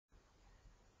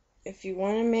if you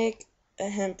want to make a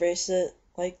hemp bracelet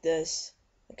like this,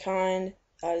 the kind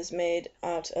that is made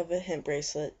out of a hemp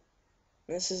bracelet,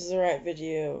 this is the right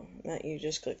video that you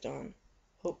just clicked on.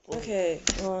 Hopefully. Okay,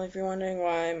 well, if you're wondering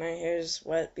why my hair is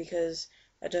wet, because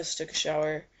I just took a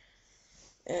shower.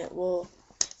 And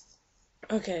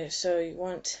okay, so you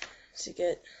want to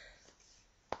get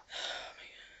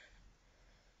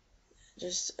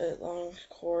just a long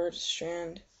cord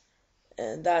strand,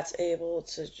 and that's able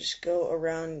to just go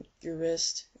around your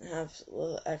wrist and have a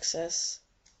little excess.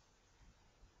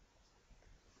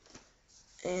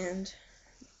 And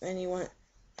then you want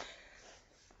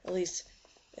at least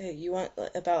you want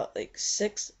about like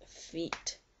 6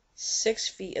 feet. 6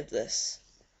 feet of this.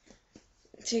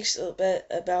 It takes a bit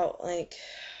about an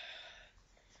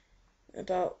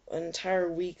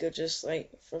entire week of just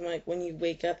from when you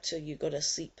wake up till you go to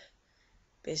sleep.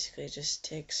 Basically, it just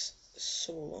takes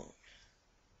so long.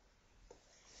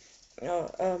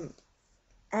 No,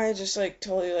 I just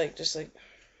totally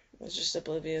was just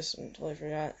oblivious and totally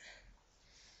forgot.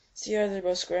 See how they're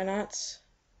both square knots?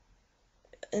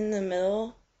 In the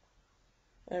middle,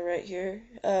 right here,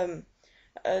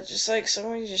 just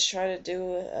somebody just try to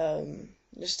do,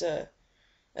 just a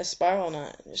spiral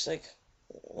knot, just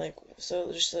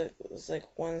so just it's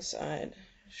one side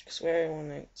square and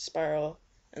one spiral,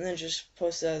 and then just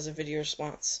post it as a video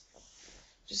response.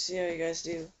 Just see how you guys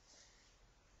do.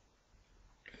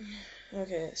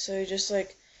 Okay, so you just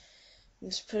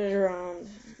put it around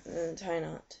and then tie a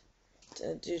knot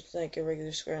to do a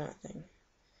regular square knot thing,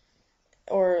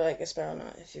 or a spiral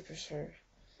knot if you prefer.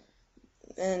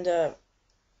 And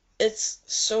it's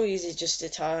so easy just to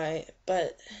tie,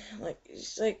 but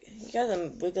you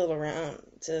gotta wiggle around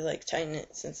to tighten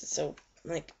it, since it's so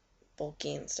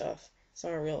bulky and stuff. It's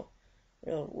not a real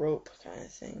rope kind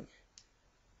of thing.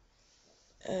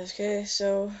 Okay,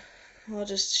 so I'll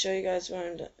just show you guys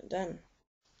when I'm done.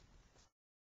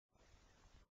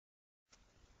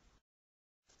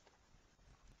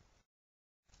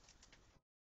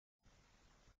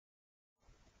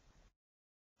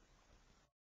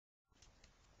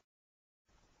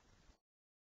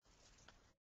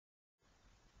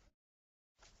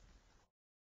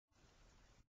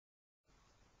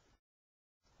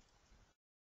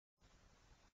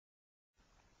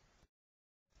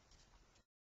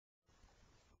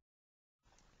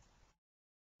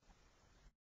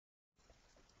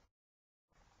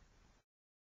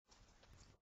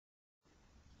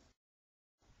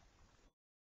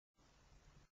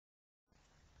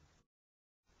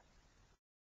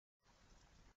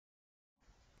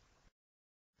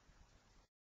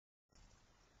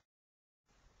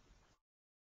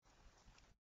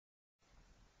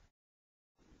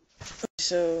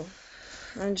 So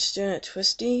I'm just doing it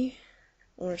twisty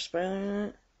or spiraling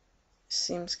it.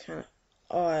 Seems kind of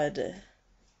odd.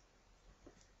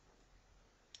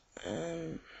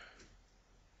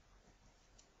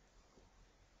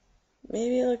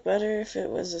 Maybe it look better if it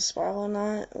was a spiral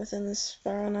knot within the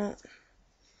spiral knot.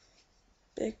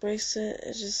 Big bracelet,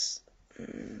 it just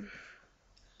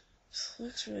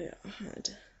looks really odd.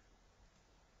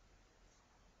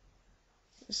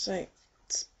 It's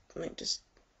just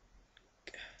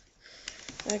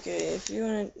okay. If you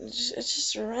want to, it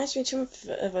just reminds me too much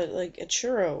of a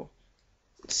churro.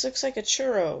 This looks like a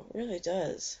churro, it really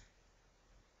does.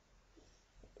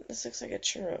 This looks like a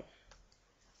churro.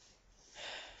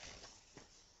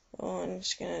 Oh, I'm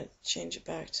just gonna change it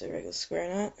back to a regular square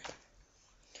knot.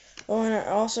 Oh, and I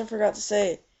also forgot to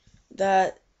say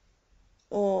that,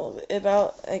 well,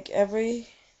 about every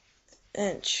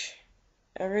inch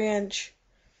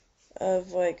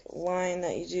of line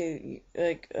that you do,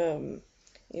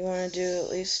 you want to do at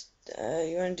least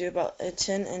you want to do about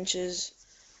 10 inches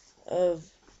of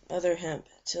other hemp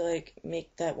to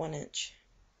make that 1 inch.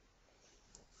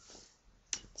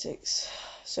 It takes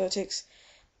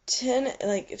 10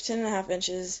 10.5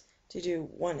 inches to do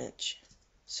 1 inch.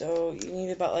 So you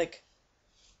need about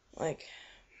I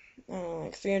don't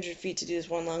know, 300 feet to do this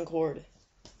one long cord.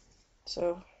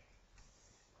 So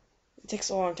it takes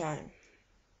a long time.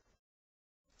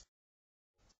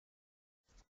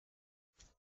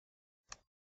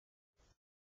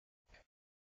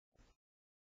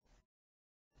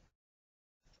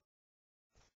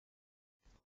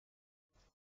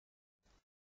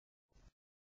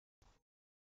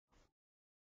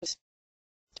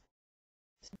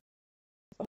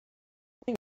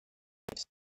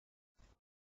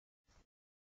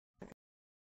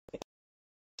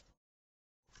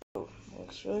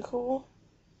 Looks really cool.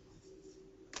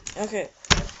 Okay.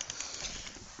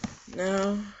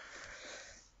 Now,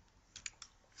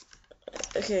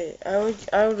 okay, I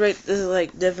would rate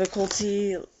this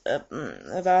difficulty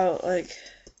about like,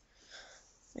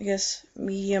 I guess,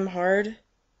 medium hard.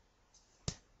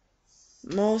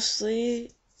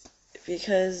 Mostly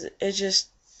because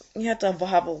you have to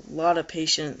have a lot of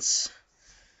patience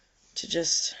to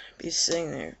just be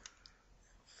sitting there.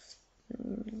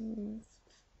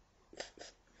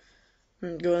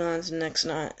 And going on to the next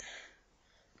knot.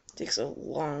 It takes a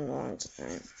long, long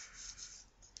time.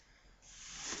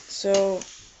 So,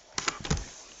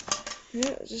 yeah,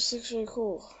 it just looks really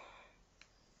cool.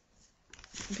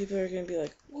 And people are going to be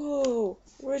like, whoa,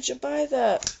 where'd you buy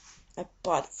that? I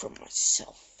bought it from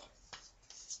myself.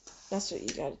 That's what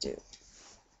you gotta do.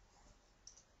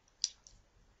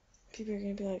 People are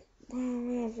going to be like,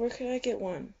 wow, where could I get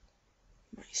one?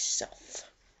 Myself.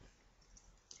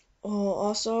 Oh,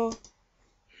 also,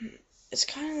 it's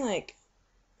kind of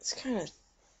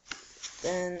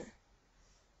thin.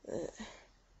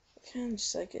 Kind of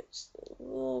just like it just a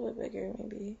little bit bigger,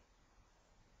 maybe.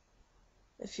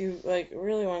 If you like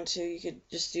really want to, you could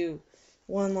just do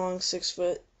one long 6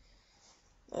 foot,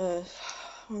 one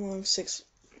long six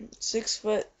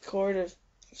foot cord of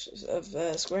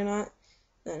square knot.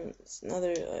 Then it's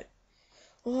another like.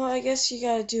 Well, I guess you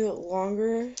gotta do it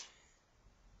longer,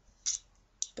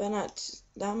 but not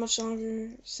that much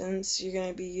longer since you're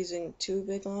gonna be using 2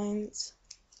 big lines.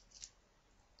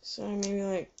 So maybe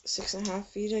like 6.5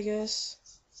 feet, I guess.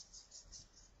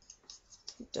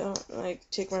 Don't like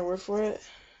take my word for it.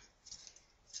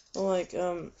 Or like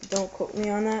don't quote me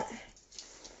on that.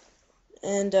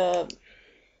 And oh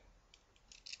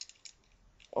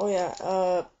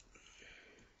yeah,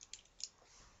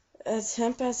 as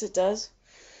hemp as it does,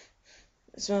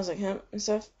 it smells like hemp and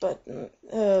stuff, but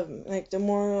like the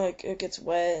more like it gets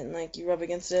wet and like you rub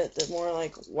against it, the more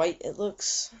like white it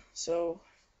looks. So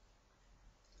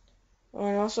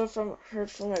and also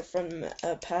heard from my friend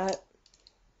Pat.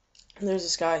 There's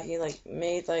this guy, he like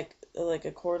made like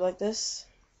a cord like this,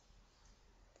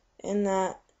 and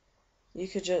that you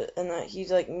could just, and that he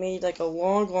like made like a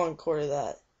long cord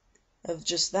of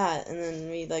just that, and then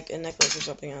made like a necklace or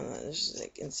something on that. It's just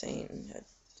like insane.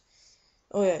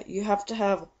 Oh yeah, you have to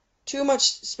have too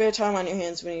much spare time on your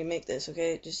hands when you make this,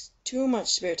 okay? Just too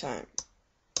much spare time.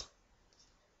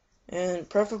 And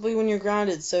preferably when you're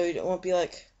grounded, so you won't be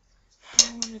like,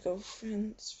 I want to go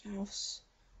friend's house.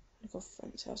 Okay, I'm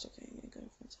gonna go to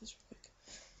friend's house real quick.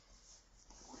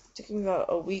 It took me about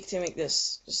a week to make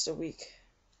this, just a week.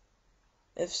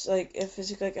 If it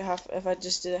took like if I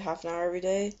just did a half an hour every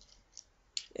day,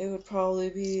 it would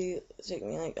probably take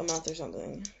me like a month or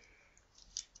something.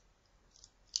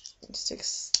 It just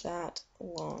takes that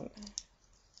long.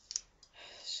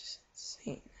 It's just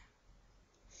insane.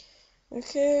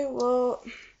 Okay, well,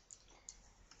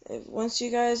 once you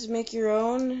guys make your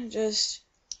own, just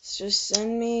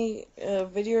send me a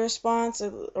video response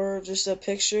or just a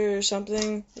picture or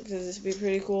something, because this would be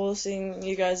pretty cool seeing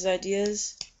you guys'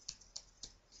 ideas.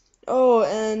 Oh,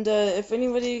 and if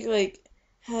anybody like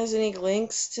has any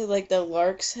links to like the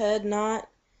lark's head knot,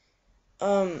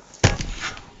 not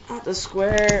the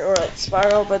square or like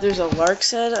spiral, but there's a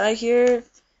lark's head I hear,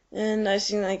 and I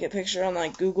seen like a picture on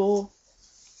like Google.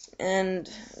 And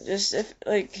just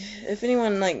if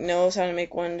anyone like knows how to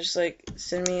make one, just like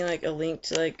send me like a link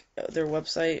to like their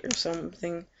website or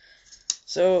something.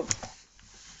 So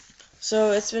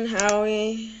it's been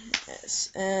Howie,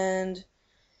 and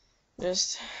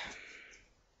just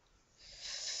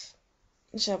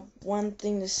have one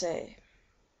thing to say.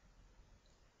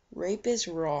 Rape is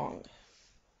wrong.